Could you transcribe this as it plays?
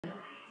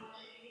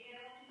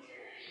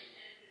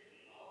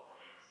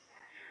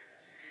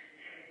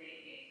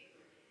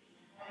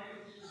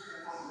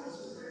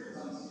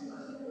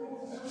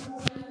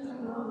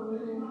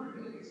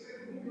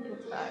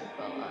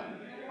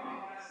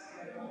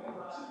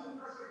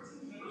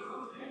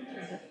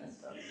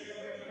stuff.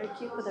 They're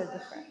cute, but they're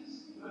different.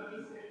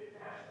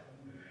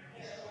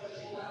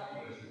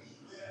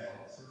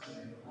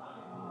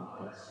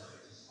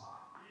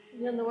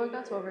 And then the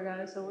workout's over,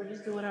 guys, so we're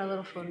just doing our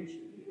little photo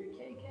shoot here.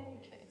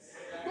 KKK.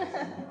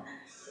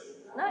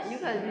 Not you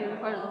guys being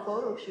part of the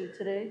photo shoot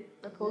today,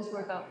 the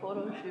post-workout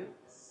photo shoot.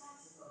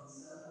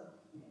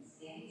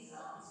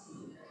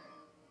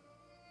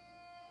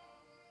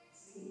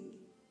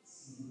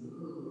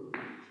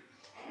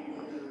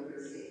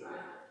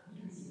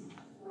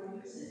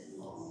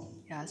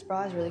 Yeah, this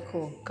bra is really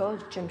cool. Go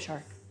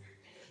Gymshark.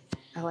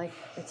 I like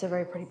it's a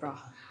very pretty bra.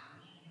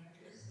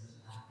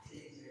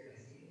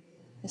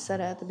 I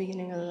said it at the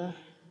beginning of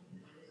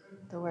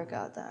the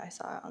workout that I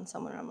saw it on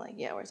someone. And I'm like,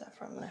 yeah, where's that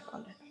from? And I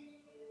found it.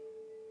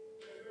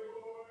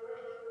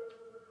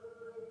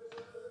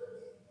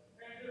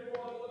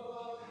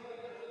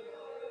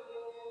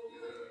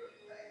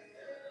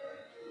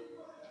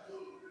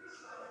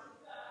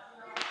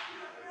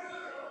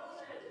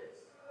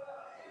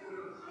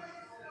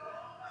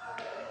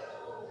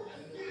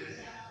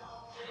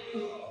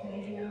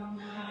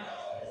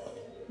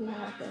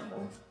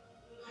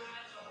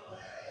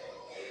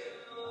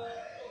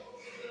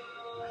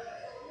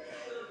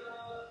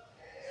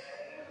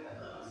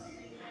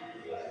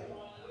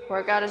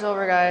 Workout is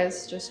over,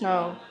 guys. Just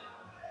know.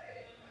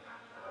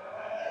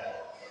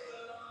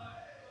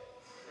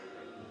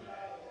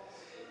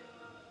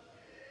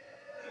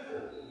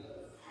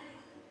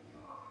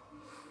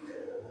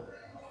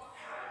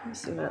 Let me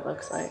see what it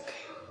looks like.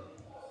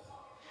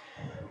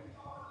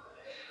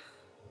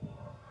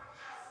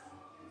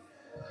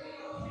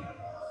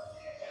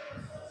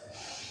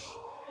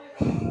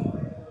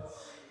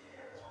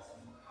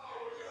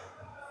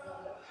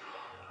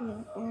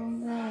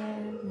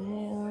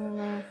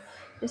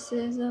 This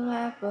is a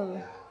lap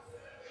of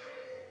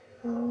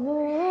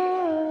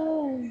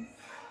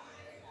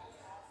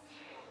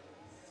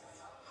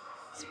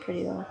it's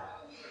pretty though.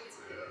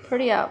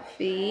 Pretty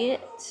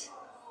outfit.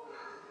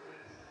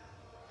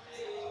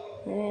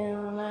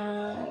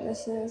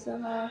 This is a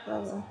lap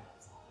of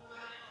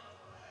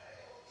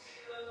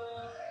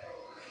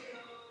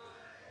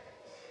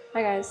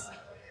Hi guys.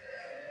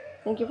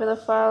 Thank you for the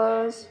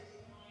follows.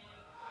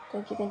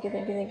 Thank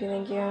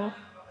you.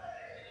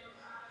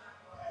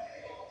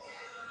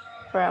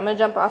 Alright, I'm gonna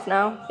jump off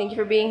now. Thank you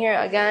for being here.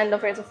 Again, don't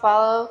forget to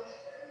follow,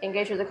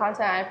 engage with the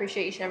content. I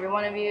appreciate each and every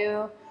one of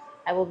you.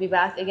 I will be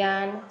back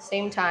again,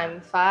 same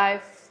time,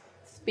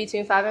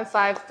 between 5 and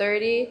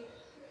 5:30,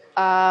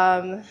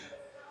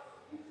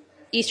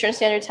 Eastern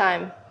Standard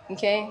Time.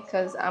 Okay,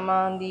 because I'm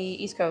on the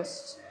East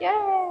Coast.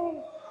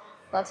 Yay!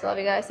 Lots of love,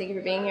 you guys. Thank you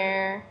for being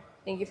here.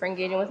 Thank you for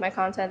engaging with my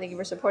content. Thank you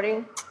for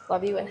supporting.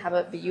 Love you and have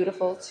a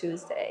beautiful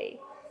Tuesday.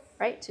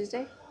 Right?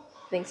 Tuesday?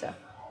 I think so.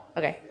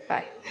 Okay,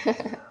 bye.